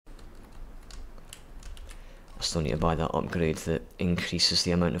I still need to buy that upgrade that increases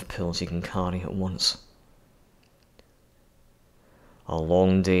the amount of pills you can carry at once. A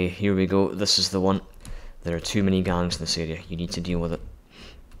long day. Here we go. This is the one. There are too many gangs in this area. You need to deal with it.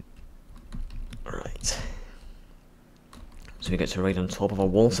 Right. So we get to ride on top of a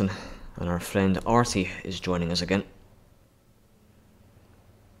Walton, and our friend Artie is joining us again.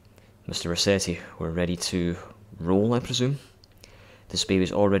 Mr. Rossetti, we're ready to roll, I presume? This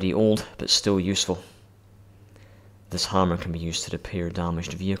baby's already old, but still useful. This hammer can be used to repair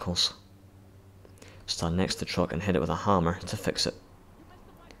damaged vehicles. Stand next to the truck and hit it with a hammer to fix it.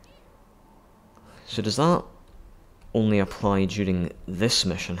 So does that only apply during this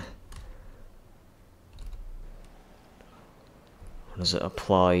mission? Or does it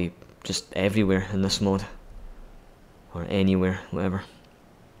apply just everywhere in this mod? Or anywhere, whatever.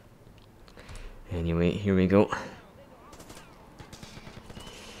 Anyway, here we go.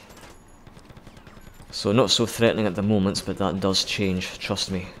 So not so threatening at the moment, but that does change, trust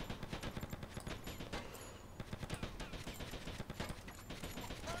me.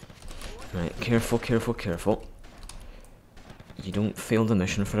 Right, careful, careful, careful. You don't fail the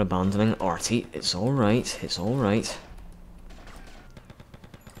mission for abandoning Artie. It's alright, it's alright.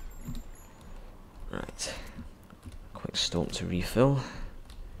 Right. Quick stop to refill.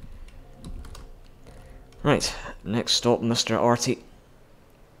 Right, next stop, Mr. Artie.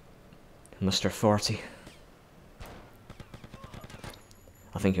 Mr. 40.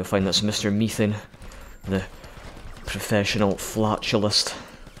 I think you'll find that's Mr. Methane, the professional flatulist.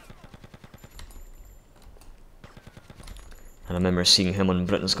 And I remember seeing him on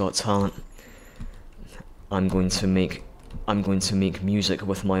Britain's Got Talent. I'm going to make music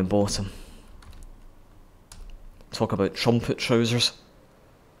with my bottom. Talk about trumpet trousers.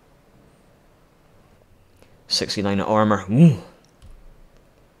 69 armor. Ooh.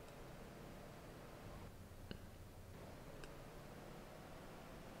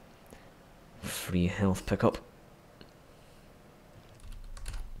 Free health pickup.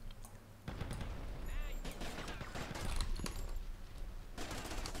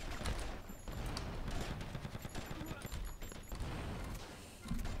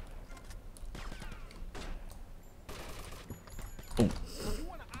 Oh.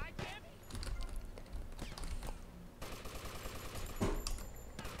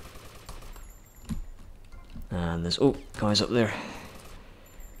 And there's guys up there.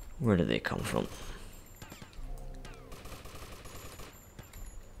 Where did they come from?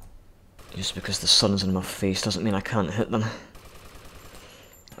 Just because the sun's in my face doesn't mean I can't hit them.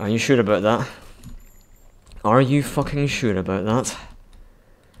 Are you sure about that? Are you fucking sure about that?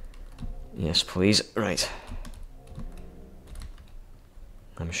 Yes, please. Right.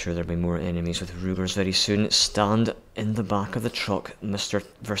 I'm sure there'll be more enemies with Rugers very soon. Stand in the back of the truck, Mr.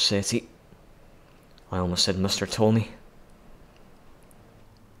 Versetti. I almost said Mr. Tommy.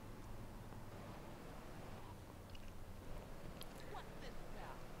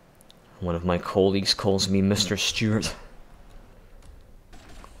 One of my colleagues calls me Mr. Stewart.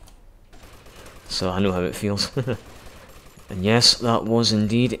 So I know how it feels. And yes, that was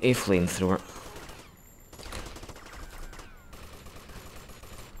indeed a flamethrower.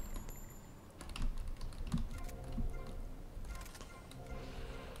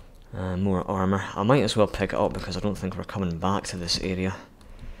 More armor. I might as well pick it up because I don't think we're coming back to this area.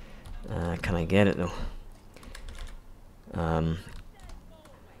 Can I get it though?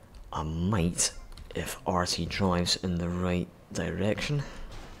 I might if Artie drives in the right direction.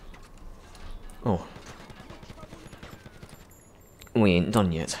 Oh. We ain't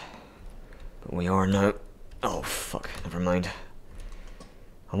done yet. But we are now. Oh fuck, never mind.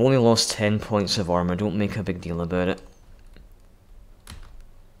 I've only lost 10 points of armor, don't make a big deal about it.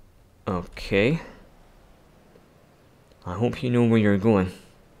 Okay. I hope you know where you're going.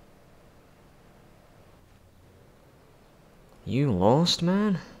 You lost,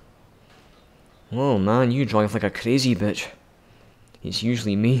 man? Whoa, man, you drive like a crazy bitch. It's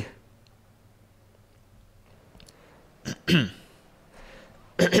usually me.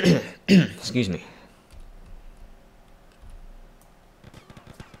 Excuse me.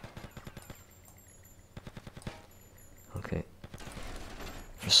 Okay.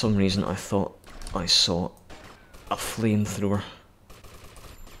 For some reason I thought I saw a flamethrower.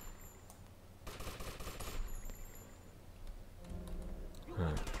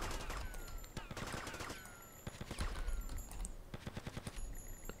 Right.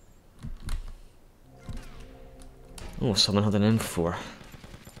 Oh, someone had an M4.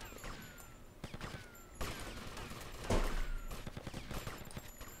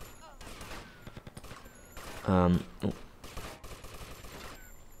 Oh.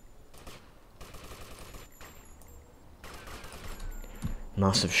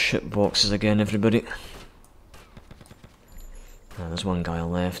 Massive shit boxes again, everybody. There's one guy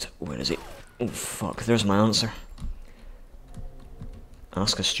left. Where is he? Oh fuck, there's my answer.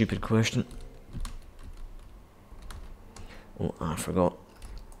 Ask a stupid question. Oh, I forgot.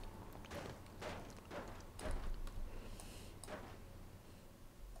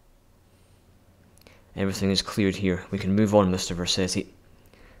 Everything is cleared here. We can move on, Mr. Vercetti.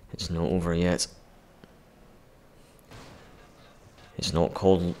 It's not over yet. It's not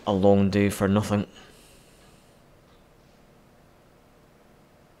called a long day for nothing.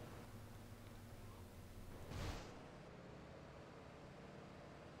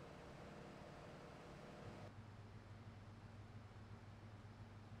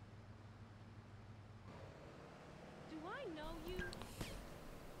 Do I know you?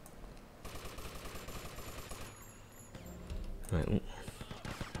 Right.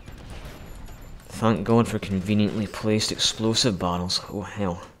 Thank God for conveniently placed explosive barrels. Oh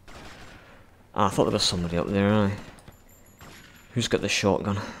hell. Ah, I thought there was somebody up there, aye. Who's got the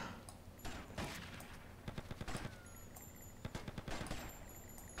shotgun?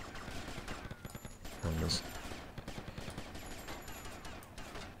 And there's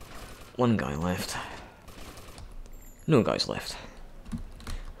one guy left. No guys left.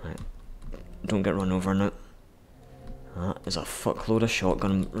 Right. Don't get run over now. That is a fuckload of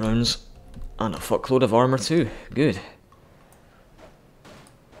shotgun rounds. And a fuckload of armour too. Good.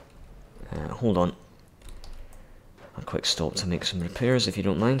 Hold on. A quick stop to make some repairs if you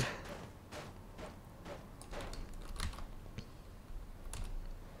don't mind.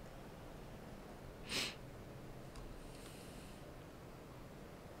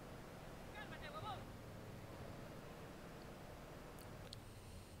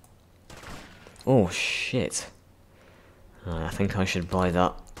 Oh shit. I think I should buy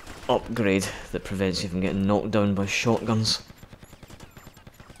that upgrade that prevents you from getting knocked down by shotguns.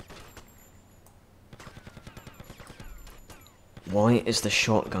 Why is the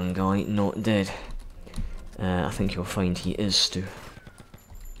shotgun guy not dead? I think you'll find he is, Stu.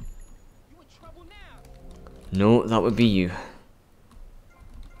 No, that would be you.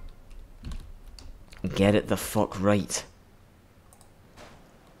 Get it the fuck right.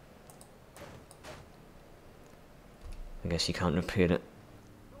 I guess you can't repair it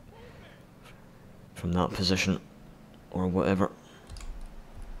from that position, or whatever.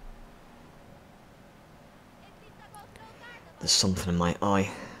 There's something in my eye.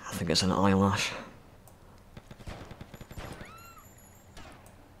 I think it's an eyelash.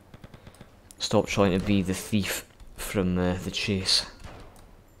 Stop trying to be the thief from the chase.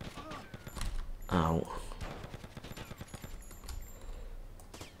 Ow.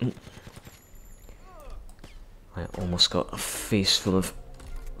 I almost got a face full of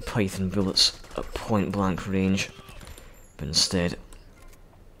python bullets at point blank range, but instead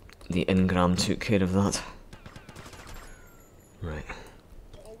the engram took care of that. Right.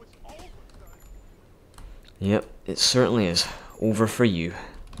 Yep, it certainly is. Over for you.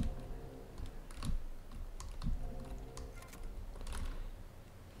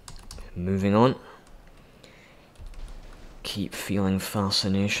 Moving on. Keep feeling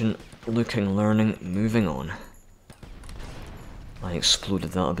fascination, looking, learning, moving on. I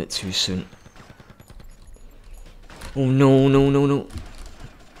exploded that a bit too soon. Oh no, no, no, no.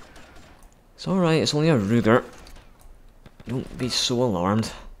 It's alright, it's only a Ruger. Don't be so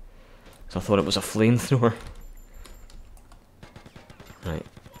alarmed. I thought it was a flamethrower. Right.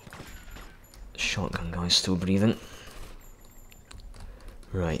 Shotgun guy's still breathing.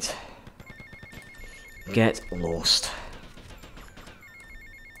 Right. Get lost.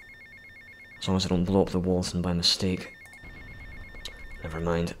 As long as I don't blow up the Walton by mistake. Never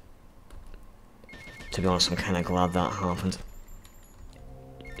mind. To be honest, I'm kinda glad that happened.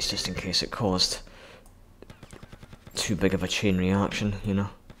 It's just in case it caused too big of a chain reaction, you know?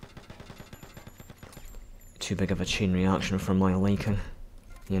 Too big of a chain reaction for my liking,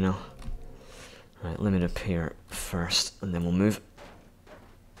 you know? Right, let me repair first, and then we'll move.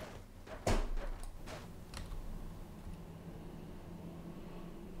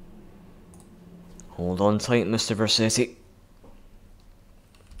 Hold on tight, Mr. Vercetti.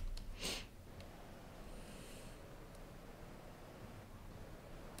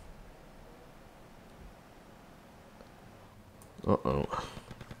 Uh-oh.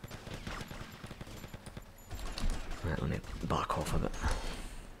 Right, let me back off a bit.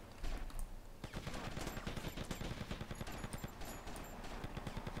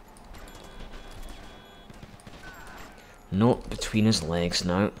 Not between his legs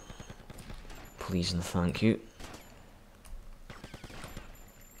now. Please and thank you.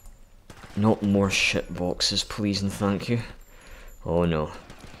 Not more shit boxes, please and thank you. Oh no.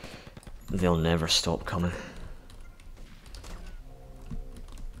 They'll never stop coming.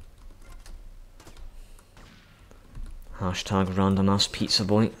 Hashtag random ass pizza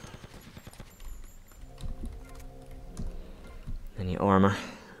boy. Any armor?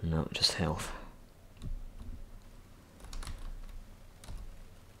 No, just health.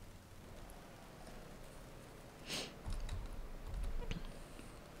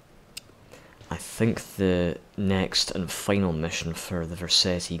 I think the next and final mission for the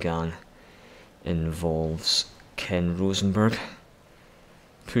Vercetti gang involves Ken Rosenberg.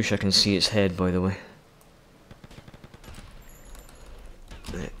 Push, I can see its head, by the way.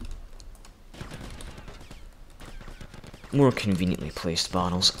 Right. More conveniently placed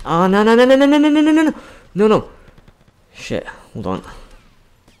barrels. Ah, no, no, no, no, no, no, no, no, no, no, no, no. Shit, hold on.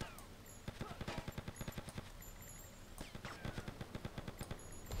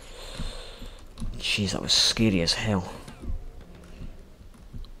 Jeez, that was scary as hell.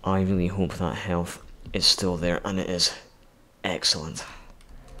 I really hope that health is still there, and it is. Excellent.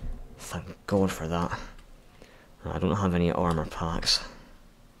 Thank God for that. I don't have any armor packs.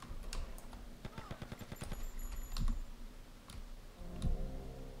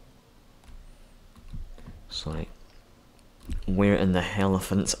 Sorry. Where in the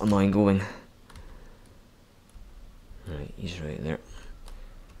hell-elephant am I going? Right, he's right there.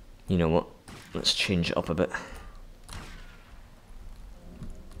 You know what? Let's change it up a bit.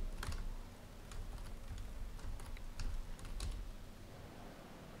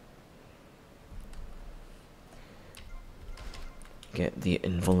 Get the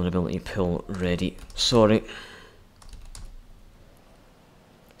invulnerability pill ready. Sorry.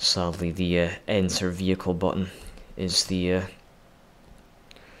 Sadly, the enter vehicle button is the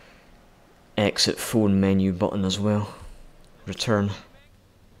exit phone menu button as well. Return.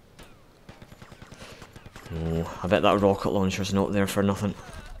 Oh, I bet that rocket launcher's not there for nothing.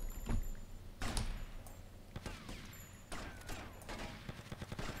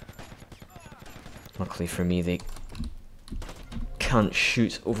 Luckily for me, they can't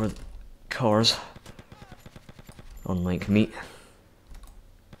shoot over cars, unlike me.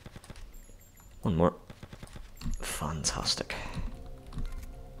 One more. Fantastic.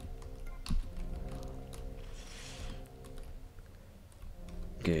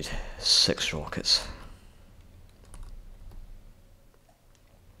 Good. 6 rockets.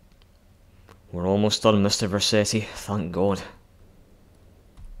 We're almost done, Mr. Vercetti, thank God.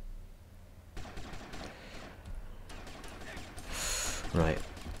 Right.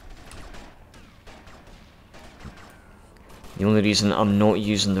 The only reason I'm not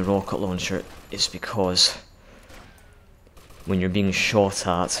using the rocket launcher is because when you're being shot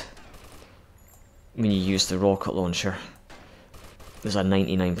at, when you use the rocket launcher, there's a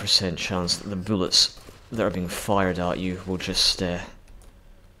 99% chance that the bullets that are being fired at you will just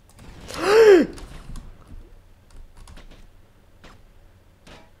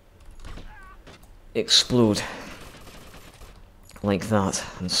explode like that,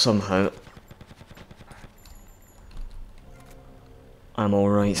 and somehow I'm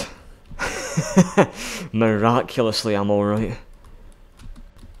alright. Miraculously, I'm alright.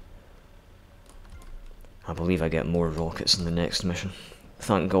 I believe I get more rockets in the next mission.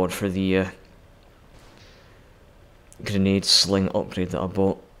 Thank God for the grenade sling upgrade that I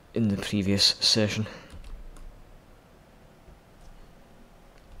bought in the previous session.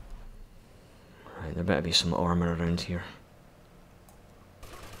 Right, there better be some armor around here.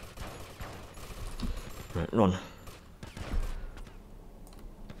 Right, run.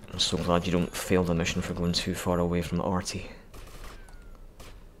 I'm so glad you don't fail the mission for going too far away from Artie.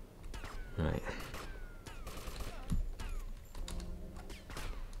 Right.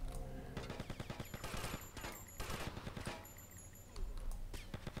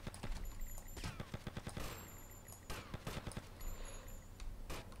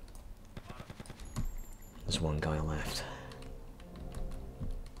 There's one guy left.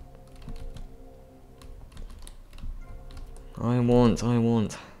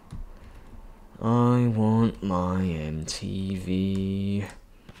 I want my MTV.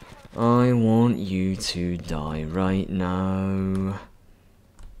 I want you to die right now.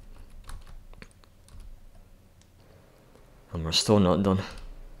 And we're still not done.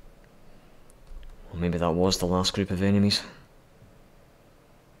 Well, maybe that was the last group of enemies.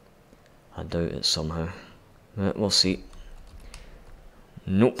 I doubt it somehow. But we'll see.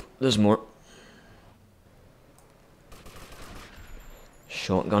 Nope, there's more.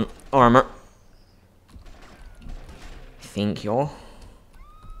 Shotgun armor. Thank you.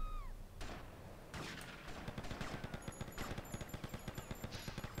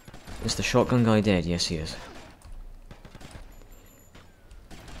 Is the shotgun guy dead? Yes, he is.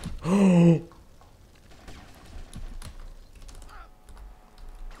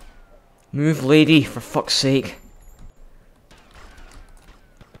 Move, lady, for fuck's sake.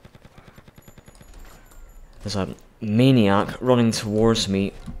 There's a maniac running towards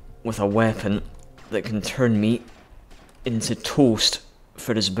me with a weapon that can turn me into toast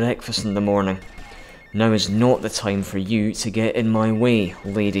for his breakfast in the morning. Now is not the time for you to get in my way,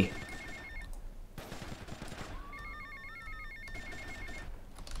 lady.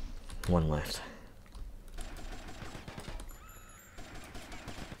 One left.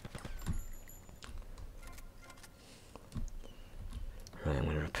 Right, I'm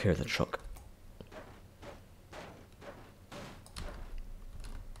going to repair the truck.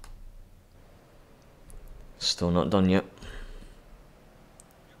 Still not done yet.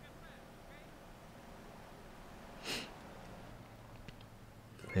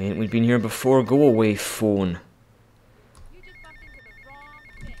 Ain't we been here before? Go away, phone. You just bumped into the wrong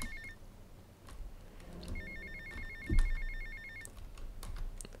fish.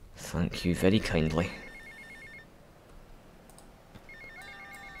 Thank you very kindly.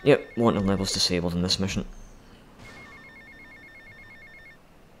 Yep, wanted levels disabled in this mission.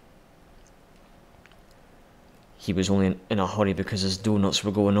 He was only in a hurry because his donuts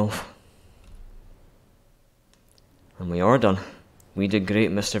were going off. And we are done. We did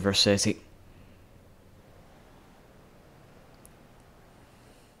great, Mr. Versetti.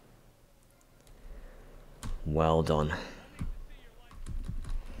 Well done.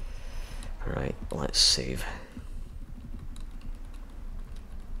 Right, let's save.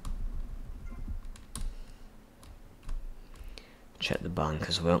 Check the bank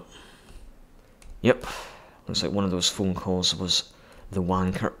as well. Yep, looks like one of those phone calls was the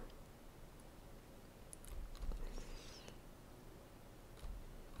wanker.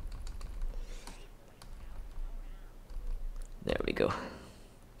 There we go.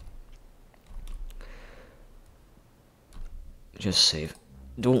 Just save.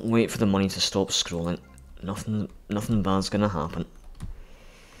 Don't wait for the money to stop scrolling. Nothing bad's gonna happen.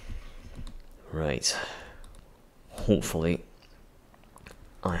 Right. Hopefully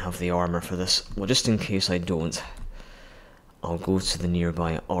I have the armor for this. Well, just in case I don't, I'll go to the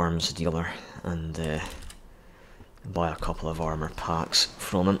nearby arms dealer and buy a couple of armor packs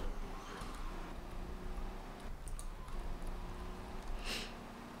from him.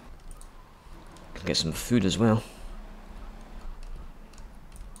 Can get some food as well.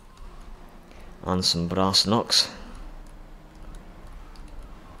 And some brass knucks.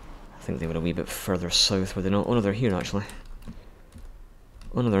 I think they were a wee bit further south, were they not? Oh no, they're here actually.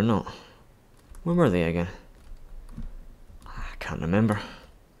 Oh no, they're not. Where were they again? I can't remember.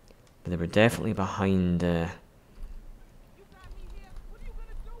 But they were definitely behind a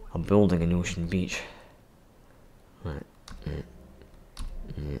building in Ocean Beach. Right.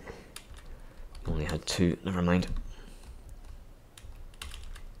 Only had two, never mind.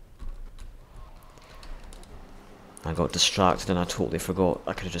 I got distracted and I totally forgot.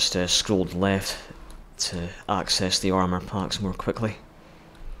 I could have just scrolled left to access the armor packs more quickly.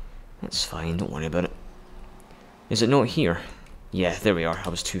 It's fine, don't worry about it. Is it not here? Yeah, there we are. I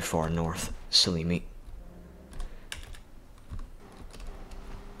was too far north. Silly me.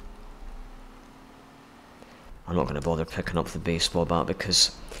 I'm not going to bother picking up the baseball bat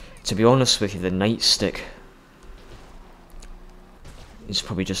because, to be honest with you, the nightstick is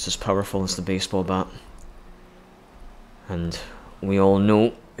probably just as powerful as the baseball bat. And we all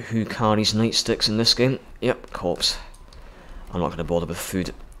know who carries nightsticks in this game. Yep, cops. I'm not going to bother with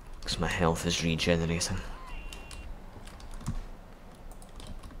food because my health is regenerating.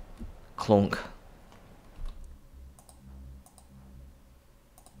 Clonk.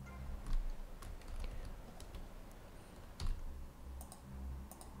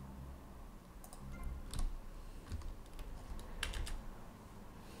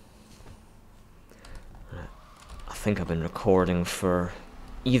 I think I've been recording for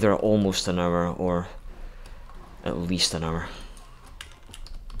either almost an hour or at least an hour.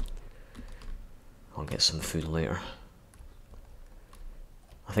 I'll get some food later.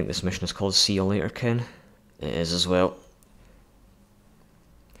 I think this mission is called See You Later, Ken. It is as well.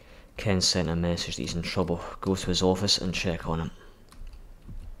 Ken sent a message that he's in trouble. Go to his office and check on him.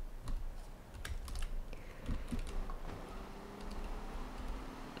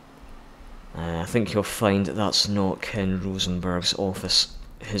 I think you'll find that's not Ken Rosenberg's office.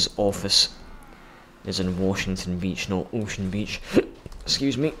 His office is in Washington Beach, not Ocean Beach.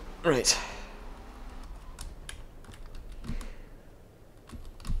 Excuse me. Right.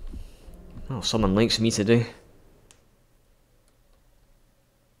 Oh, someone likes me today.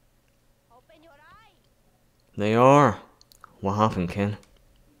 Open your eyes. They are. What happened, Ken?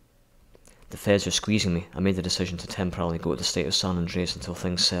 The feds are squeezing me. I made the decision to temporarily go to the state of San Andreas until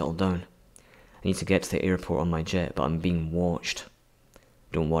things settle down. I need to get to the airport on my jet, but I'm being watched.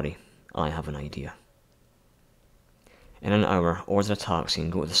 Don't worry, I have an idea. In an hour, order a taxi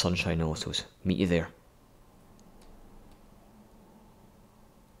and go to the Sunshine Autos. Meet you there.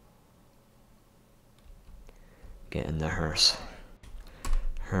 Get in the hearse.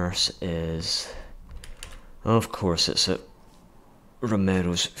 Hearse is... Of course it's at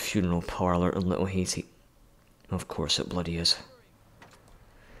Romero's funeral parlour in Little Haiti. Of course it bloody is.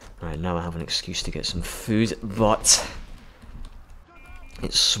 Right, now I have an excuse to get some food, but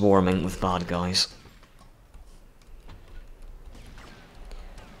it's swarming with bad guys.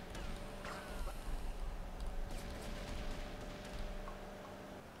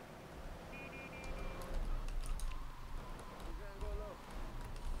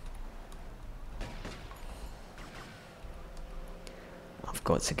 I've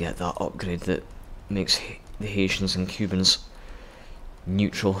got to get that upgrade that makes the Haitians and Cubans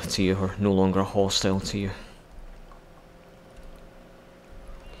neutral to you, or no longer hostile to you.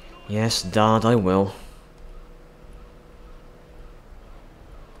 Yes, Dad, I will.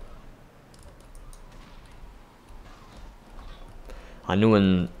 I know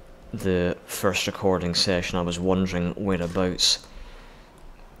in the first recording session I was wondering whereabouts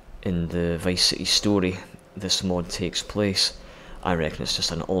in the Vice City story this mod takes place. I reckon it's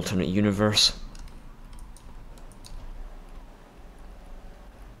just an alternate universe.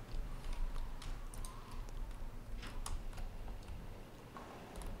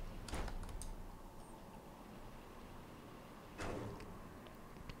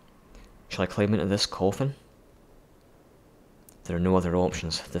 Shall I climb into this coffin? There are no other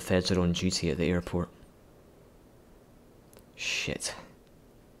options. The feds are on duty at the airport. Shit.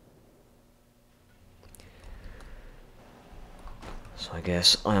 So I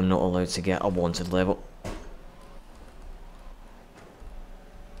guess I am not allowed to get a wanted level.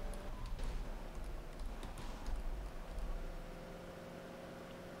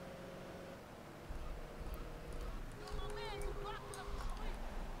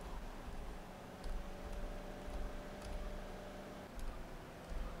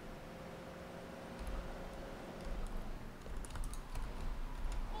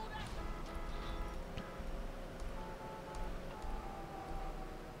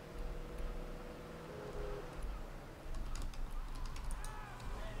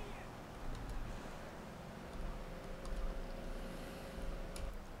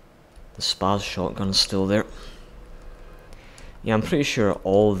 The Spaz shotgun's still there. Yeah, I'm pretty sure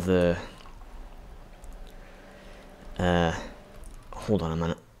all the... hold on a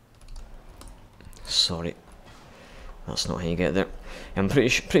minute. Sorry. That's not how you get there. I'm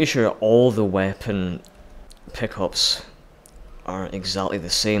pretty sure all the weapon pickups are exactly the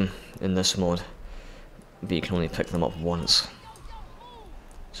same in this mod, but you can only pick them up once.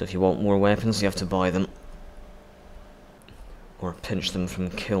 So if you want more weapons, you have to buy them. Or pinch them from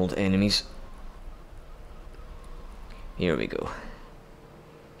killed enemies. Here we go.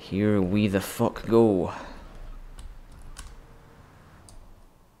 Here we the fuck go.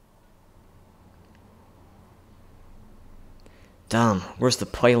 Damn, where's the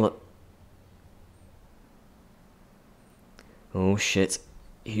pilot? Oh shit,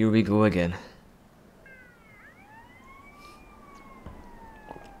 here we go again.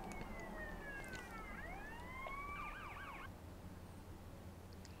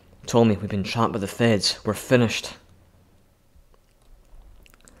 Tommy, we've been trapped by the feds. We're finished.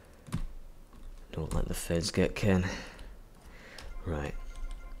 Don't let the feds get Ken. Right.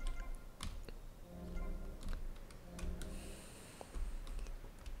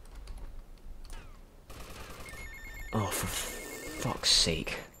 Oh, for fuck's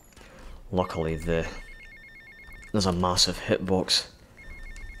sake. Luckily, there's a massive hitbox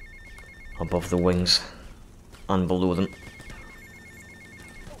above the wings and below them.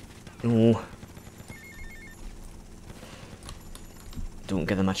 No. Don't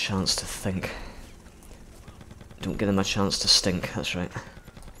give them a chance to think. Don't give them a chance to stink, that's right.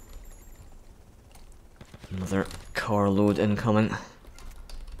 Another carload incoming.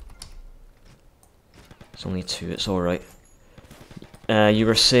 It's only 2, it's alright. You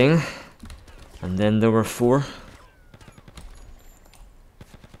were saying? And then there were 4.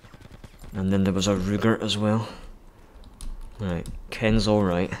 And then there was a Ruger as well. Right, Ken's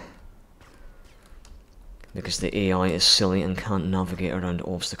alright. Because the AI is silly and can't navigate around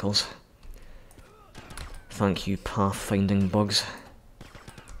obstacles. Thank you, pathfinding bugs.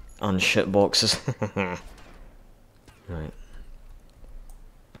 And shitboxes. Right.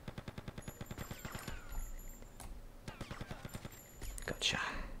 Gotcha.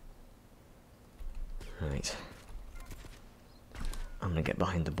 Right. I'm gonna get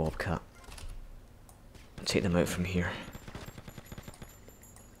behind the Bobcat. Take them out from here.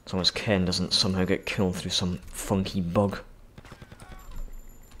 As long as Ken doesn't somehow get killed through some funky bug.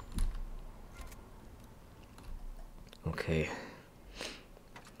 Okay.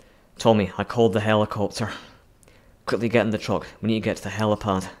 Tommy, I called the helicopter. Quickly get in the truck. We need to get to the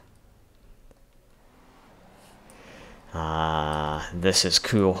helipad. Ah, this is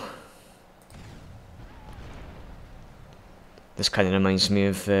cool. This kind of reminds me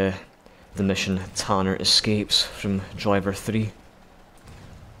of the mission Tanner Escapes from Driver 3.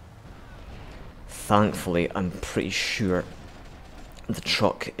 Thankfully, I'm pretty sure the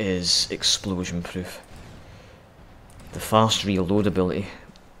truck is explosion proof. The fast reload ability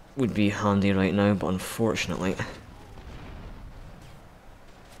would be handy right now, but unfortunately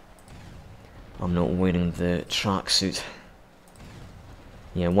I'm not wearing the tracksuit.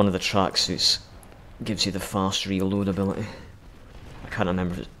 Yeah, one of the tracksuits gives you the fast reload ability. I can't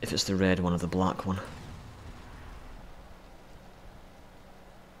remember if it's the red one or the black one.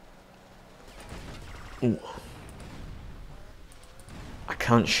 Ooh. I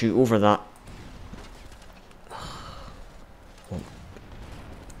can't shoot over that. Well,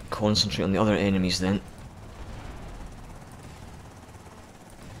 concentrate on the other enemies then.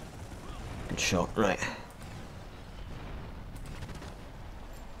 Good shot, right.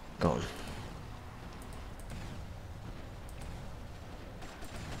 Gone.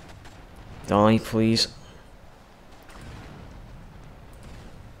 Die, please.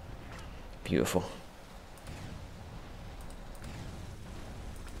 Beautiful.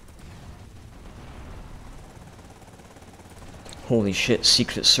 Holy shit,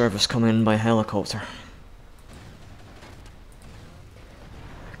 Secret Service coming in by helicopter.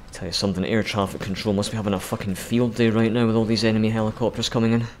 Tell you something, air traffic control must be having a fucking field day right now with all these enemy helicopters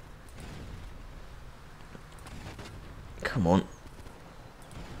coming in. Come on.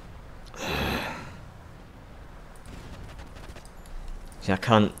 See, I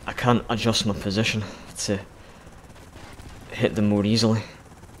can't adjust my position to hit them more easily.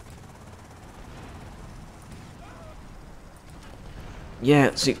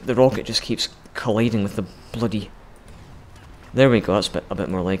 Yeah, see, the rocket just keeps colliding with the bloody... There we go, that's a bit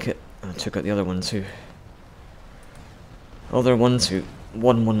more like it. I took out the other one too. Other 1-2.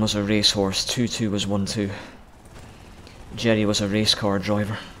 1-1 was a racehorse, 2-2 was 1-2. Jerry was a race car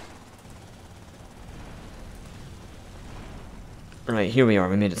driver. Right, here we are,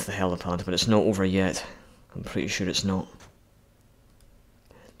 we made it to the helipad, but it's not over yet. I'm pretty sure it's not.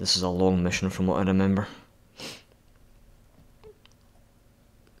 This is a long mission from what I remember.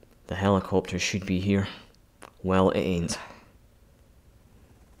 The helicopter should be here. Well, it ain't.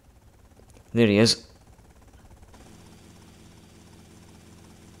 There he is.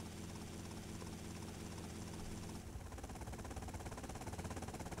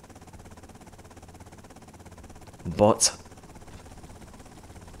 But...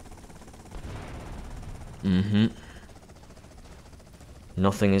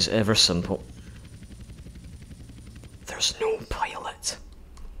 Nothing is ever simple. There's no pilot.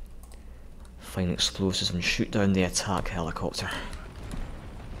 Find explosives and shoot down the attack helicopter.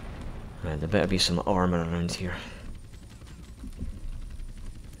 Right, there better be some armour around here.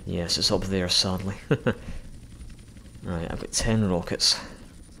 Yes, it's up there, sadly. Right, I've got 10 rockets.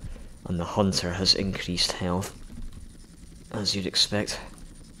 And the hunter has increased health, as you'd expect.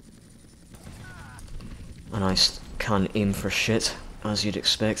 And I can't aim for shit, as you'd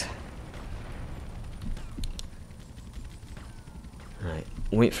expect. Right,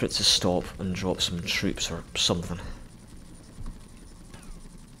 wait for it to stop and drop some troops or something.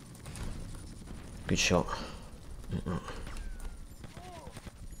 Good shot.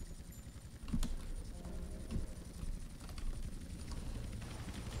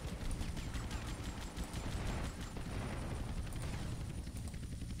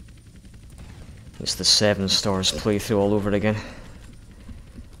 It's the 7 stars playthrough all over again.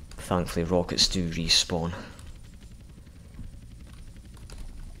 Thankfully rockets do respawn.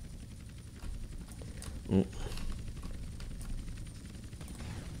 Ooh.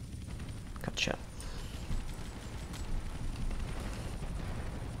 Gotcha.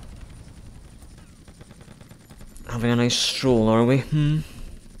 Having a nice stroll, are we?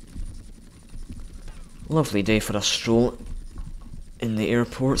 Lovely day for a stroll in the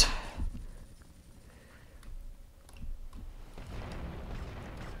airport.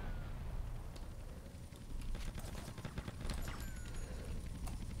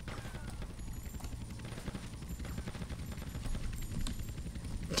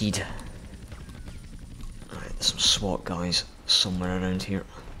 Indeed. Right, there's some SWAT guys somewhere around here.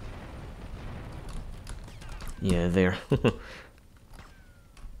 Yeah, there.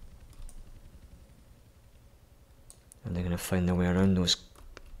 And they're gonna find their way around those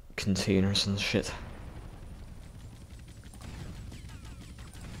containers and shit.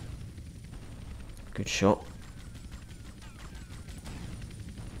 Good shot.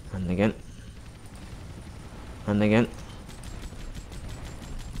 And again. And again.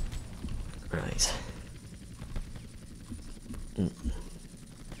 Right.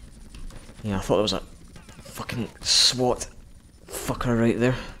 Yeah, I thought there was a fucking SWAT fucker right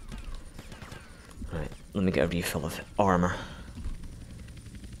there. Right, let me get a refill of armour.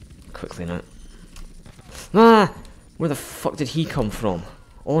 Quickly now. Ah! Where the fuck did he come from?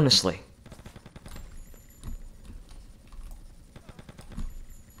 Honestly.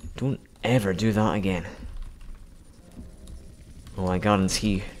 Don't ever do that again. Well, I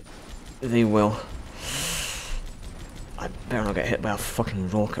guarantee they will. I better not get hit by a fucking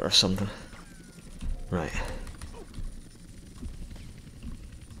rocket or something. Right.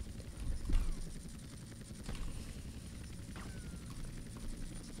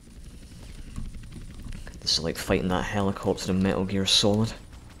 This is like fighting that helicopter in Metal Gear Solid.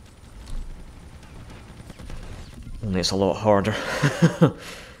 Only it's a lot harder.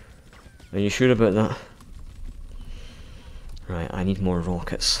 Are you sure about that? Right, I need more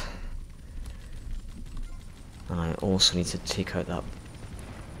rockets. And I also need to take out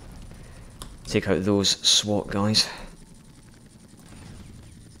those SWAT guys.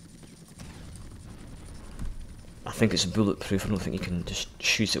 I think it's bulletproof. I don't think you can just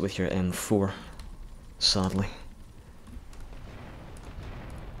shoot it with your M4, sadly.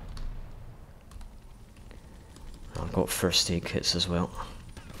 I've got first aid kits as well.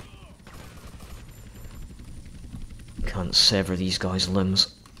 Can't sever these guys'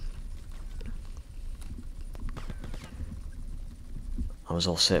 limbs. I was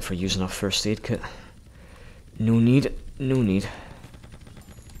all set for using a first aid kit. No need, no need.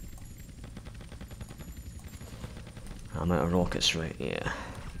 I'm out of rockets, right? Yeah.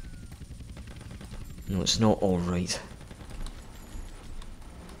 No, it's not alright.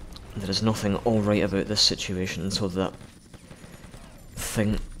 There is nothing alright about this situation until that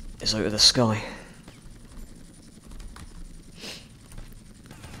thing is out of the sky.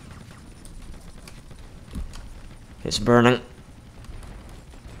 It's burning.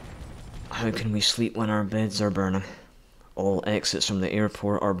 How can we sleep when our beds are burning? All exits from the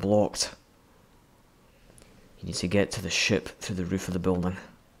airport are blocked. You need to get to the ship through the roof of the building.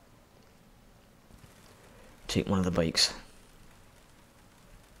 Take one of the bikes.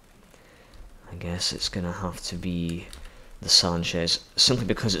 I guess it's gonna have to be the Sanchez, simply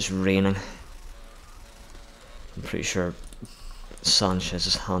because it's raining. I'm pretty sure Sanchez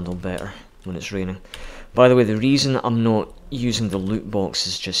is handled better when it's raining. By the way, the reason I'm not using the loot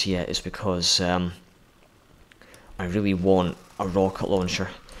boxes just yet is because I really want a rocket launcher,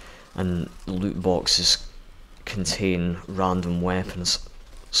 and the loot boxes contain random weapons,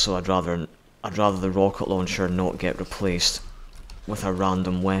 so I'd rather the rocket launcher not get replaced with a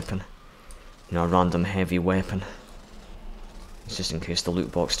random weapon, you know, a random heavy weapon. It's just in case the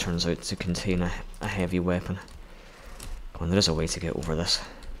loot box turns out to contain a heavy weapon. Come on, there is a way to get over this.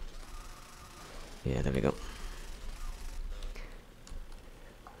 Yeah, there we go.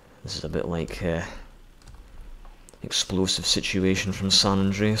 This is a bit like explosive situation from San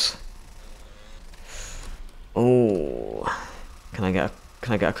Andreas. Oh, can I get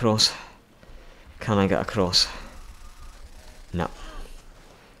across? Can I get across? No.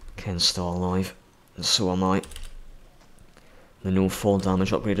 Ken's still alive, and so am I. The no fall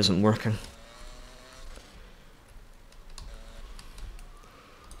damage upgrade isn't working.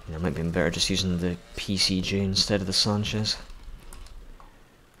 It might be better just using the PCJ instead of the Sanchez.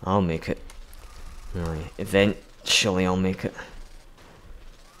 I'll make it. Right, eventually I'll make it.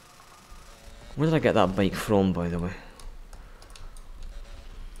 Where did I get that bike from, by the way?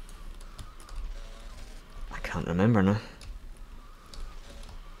 I can't remember now.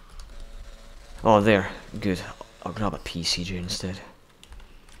 Oh, there. Good. I'll grab a PCJ instead.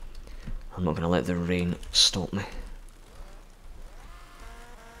 I'm not going to let the rain stop me.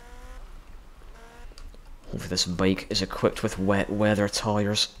 Hopefully this bike is equipped with wet weather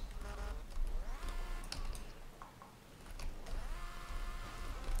tyres.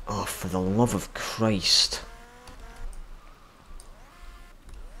 Oh, for the love of Christ.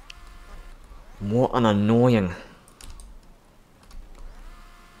 What an annoying...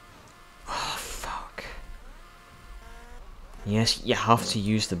 Oh, fuck. Yes, you have to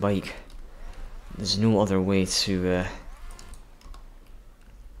use the bike. There's no other way to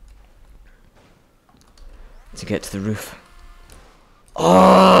get to the roof.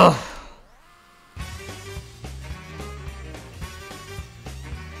 Oh!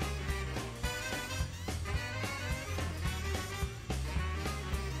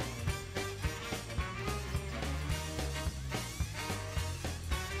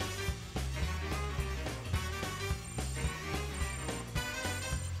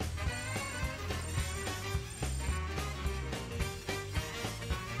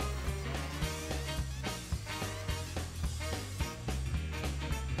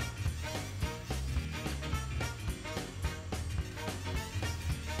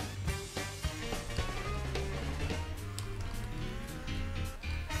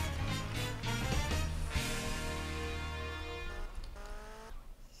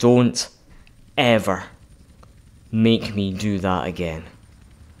 Don't ever make me do that again.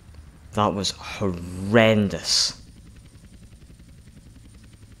 That was horrendous.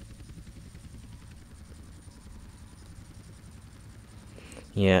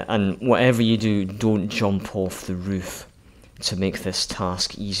 Yeah, and whatever you do, don't jump off the roof to make this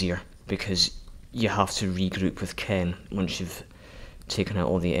task easier, because you have to regroup with Ken once you've taken out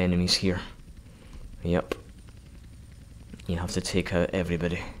all the enemies here. Yep. You have to take out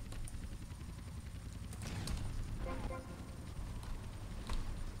everybody.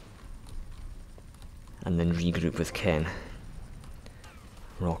 And then regroup with Ken.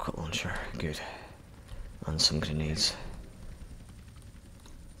 Rocket launcher, good. And some grenades.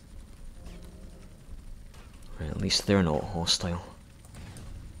 Right, at least they're not hostile.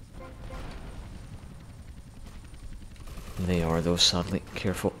 They are though, sadly.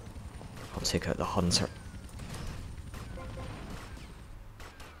 Careful. I'll take out the hunter.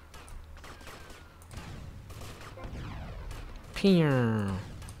 Pew!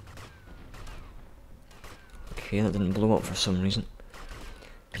 Okay, that didn't blow up for some reason.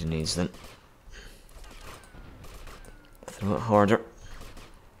 Grenades then. Throw it harder.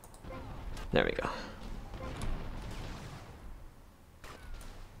 There we go.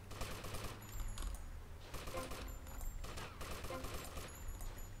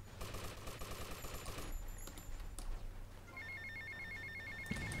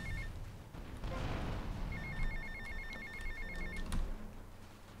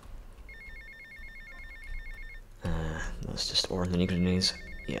 That's just ordinary grenades.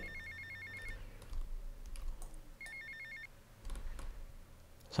 Yeah.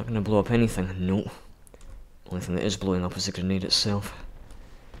 Is that going to blow up anything? No. Only thing that is blowing up is the grenade itself.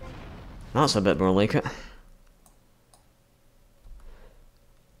 That's a bit more like it.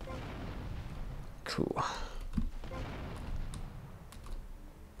 Cool.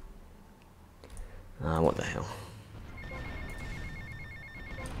 What the hell?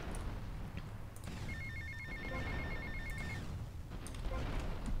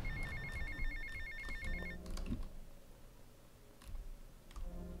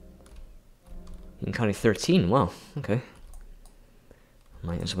 You can carry 13, wow, okay.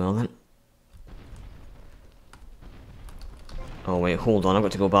 Might as well then. Oh wait, hold on, I've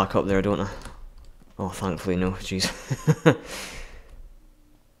got to go back up there, don't I? Oh, thankfully no, jeez.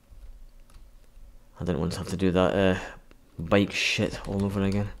 I didn't want to have to do that bike shit all over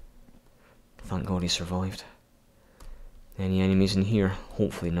again. Thank God he survived. Any enemies in here?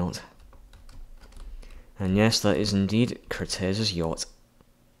 Hopefully not. And yes, that is indeed Cortez's yacht.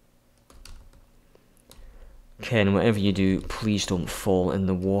 Ken, whatever you do, please don't fall in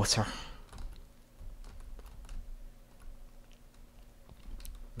the water.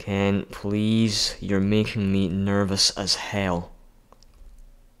 Ken, please, you're making me nervous as hell.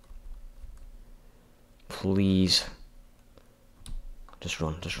 Please. Just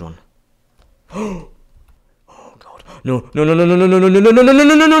run, just run. Oh God. No, no, no, no, no, no, no, no, no, no, no, no,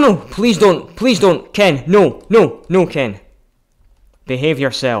 no, no, no, no. Please don't. Ken, no, no, no, Ken. Behave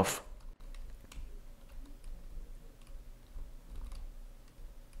yourself.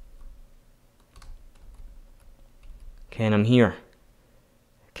 Ken, I'm here.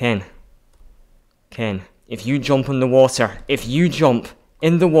 Ken. Ken, if you jump in the water, if you jump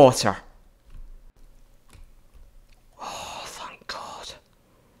in the water. Oh, thank God.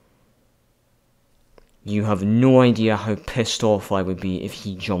 You have no idea how pissed off I would be if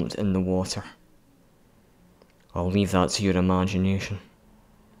he jumped in the water. I'll leave that to your imagination.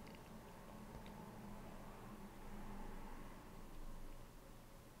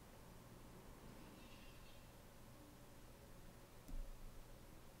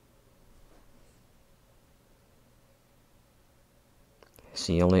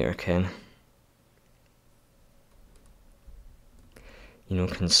 See you later, Ken. You know,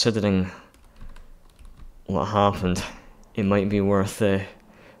 considering what happened, it might be worth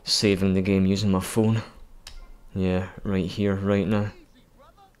saving the game using my phone. Yeah, right here, right now.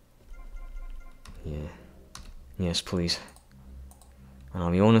 Yeah. Yes, please. And I'll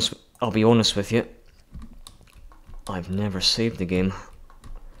be honest with you. I've never saved the game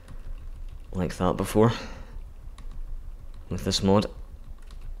like that before with this mod.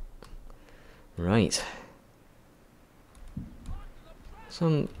 Right.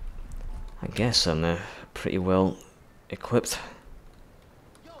 So I guess I'm pretty well equipped.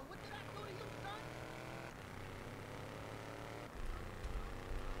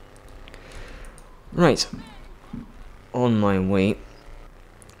 Right. On my way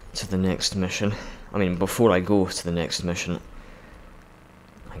to the next mission. I mean, before I go to the next mission,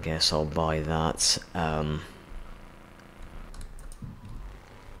 I guess I'll buy that.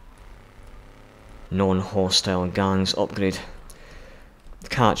 non-hostile gangs upgrade. The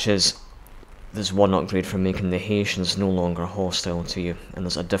catch is, there's one upgrade for making the Haitians no longer hostile to you, and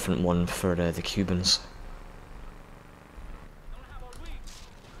there's a different one for the Cubans.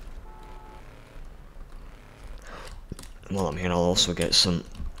 While I'm here, I'll also get some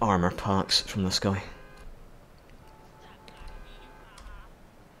armor packs from this guy.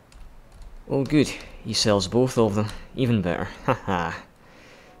 Oh good, he sells both of them. Even better. Haha.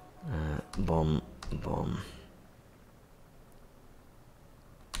 Bomb. Bomb.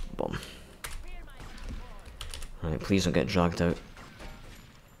 Bomb. Right, please don't get dragged out.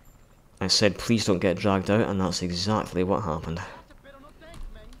 I said please don't get dragged out, and that's exactly what happened.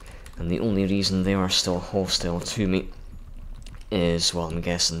 And the only reason they are still hostile to me is, well, I'm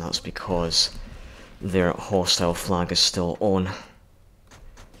guessing that's because their hostile flag is still on.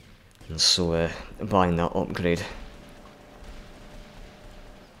 And so buying that upgrade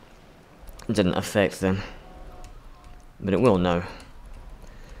didn't affect them. But it will now.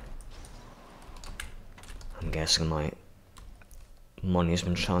 I'm guessing my money has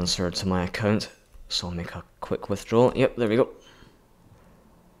been transferred to my account, so I'll make a quick withdrawal. Yep, there we go.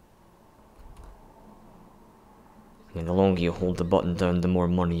 And the longer you hold the button down, the more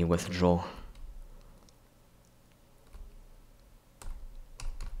money you withdraw.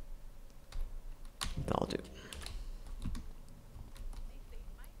 That'll do.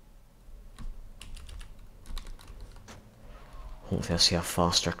 Hopefully I see a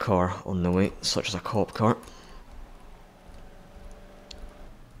faster car on the way, such as a cop car.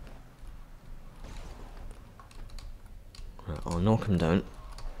 Right, I'll knock him down,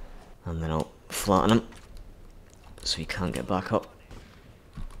 and then I'll flatten him, so he can't get back up.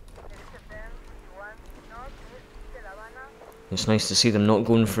 It's nice to see them not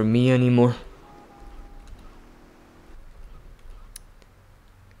going for me anymore.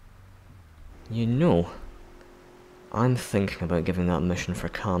 You know, I'm thinking about giving that mission for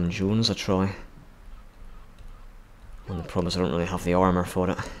Cam Jones a try. And the problem is I don't really have the armour for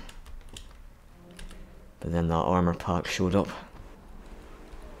it. But then that armour pack showed up.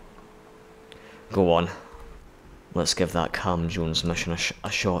 Go on. Let's give that Cam Jones mission a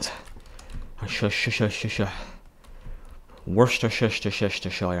shot.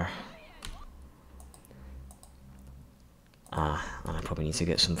 Worcestershire. Ah, and I probably need to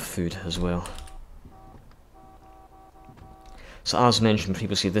get some food as well. So as mentioned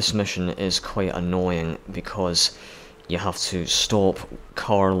previously, this mission is quite annoying because you have to stop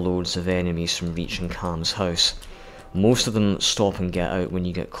carloads of enemies from reaching Cam's house. Most of them stop and get out when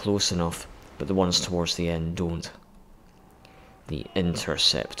you get close enough, but the ones towards the end don't. The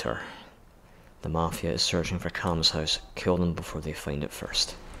Interceptor. The Mafia is searching for Cam's house. Kill them before they find it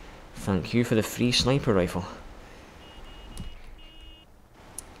first. Thank you for the free sniper rifle.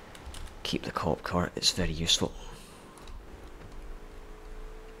 Keep the cop car, it's very useful.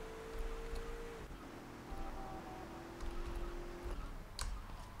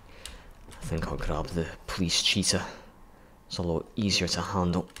 I think I'll grab the police cheetah. It's a lot easier to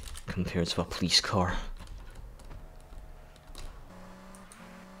handle compared to a police car.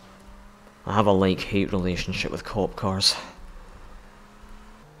 I have a like-hate relationship with cop cars.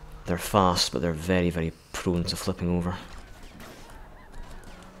 They're fast, but they're very, very prone to flipping over.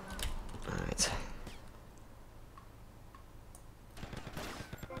 Alright.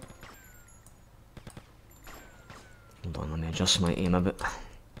 Hold on, let me adjust my aim a bit.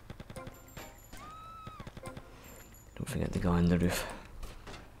 Don't forget the guy on the roof.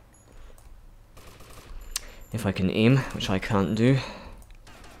 If I can aim, which I can't do.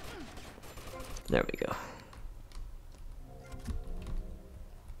 There we go.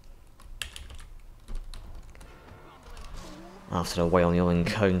 After a while you'll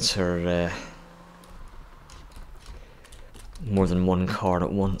encounter more than one car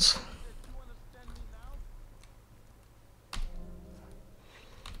at once.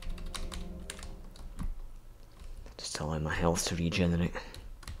 Just allow my health to regenerate.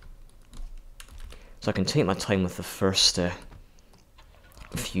 So I can take my time with the first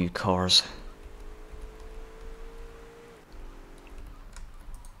few cars.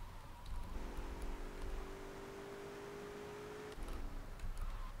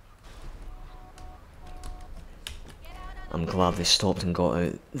 I'm glad they stopped and got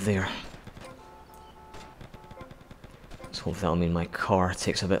out there. So hopefully that'll mean my car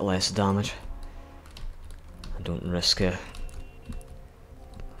takes a bit less damage. I don't risk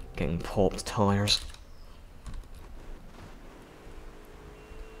getting popped tyres.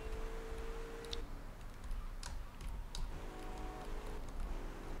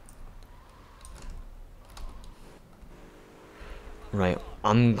 Right,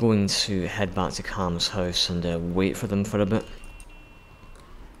 I'm going to head back to Cam's house and wait for them for a bit.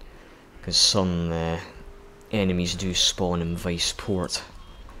 Because some enemies do spawn in Viceport.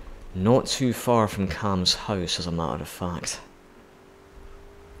 Not too far from Cam's house, as a matter of fact.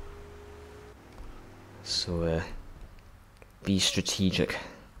 So, be strategic.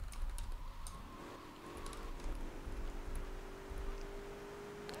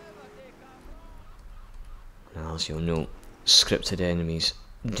 Now, as you'll know, scripted enemies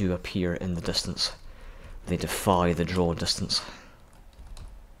do appear in the distance. They defy the draw distance.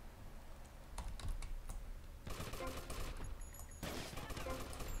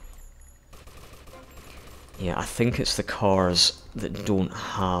 Yeah, I think it's the cars that don't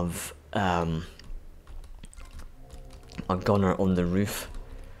have a gunner on the roof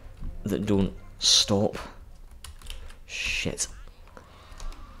that don't stop. Shit.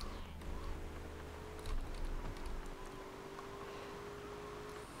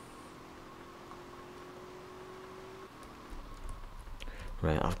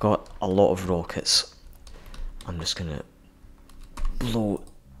 Right, I've got a lot of rockets. I'm just gonna blow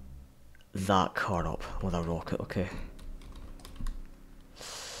that car up with a rocket, okay?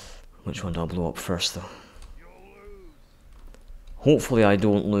 Which one do I blow up first, though? Hopefully I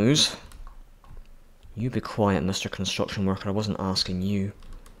don't lose. You be quiet, Mr. Construction Worker, I wasn't asking you.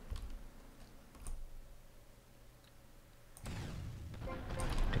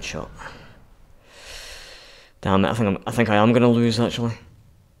 Good shot. Damn it, I think I am gonna lose, actually.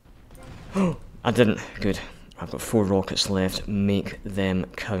 Oh, I didn't. Good. I've got 4 rockets left. Make them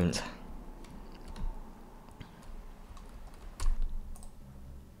count.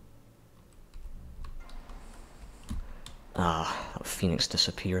 Ah, that Phoenix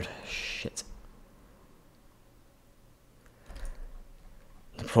disappeared. Shit.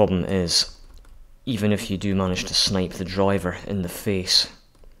 The problem is, even if you do manage to snipe the driver in the face,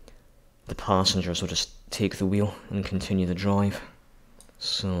 the passengers will just take the wheel and continue the drive.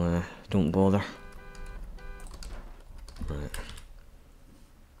 So, don't bother. Right.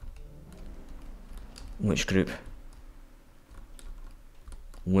 Which group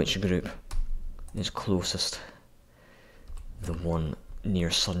is closest? The one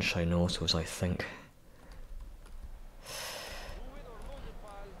near Sunshine Autos, I think.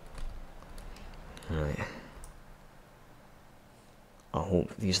 Right. I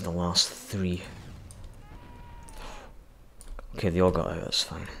hope these are the last 3. Okay, they all got out, that's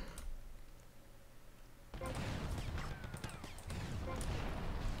fine.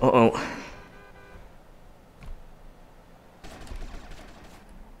 Uh-oh.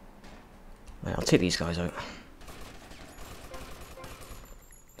 Right, I'll take these guys out.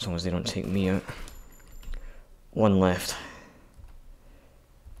 As long as they don't take me out. 1 left.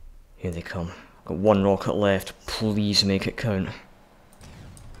 Here they come. Got 1 rocket left. Please make it count.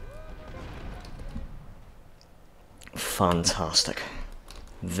 Fantastic.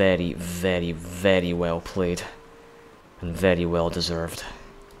 Very, very, very well played. And very well deserved.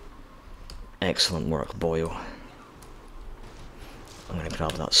 Excellent work, boyo. I'm gonna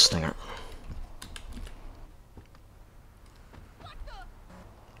grab that stinger.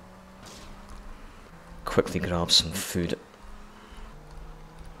 Quickly grab some food.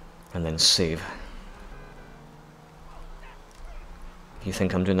 And then save. If you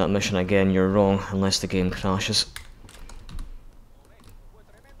think I'm doing that mission again, you're wrong, unless the game crashes.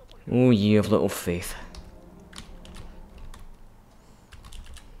 Oh, ye of little faith.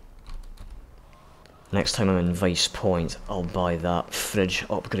 Next time I'm in Vice Point, I'll buy that fridge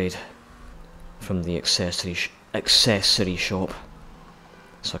upgrade from the accessory shop,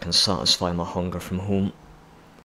 so I can satisfy my hunger from home.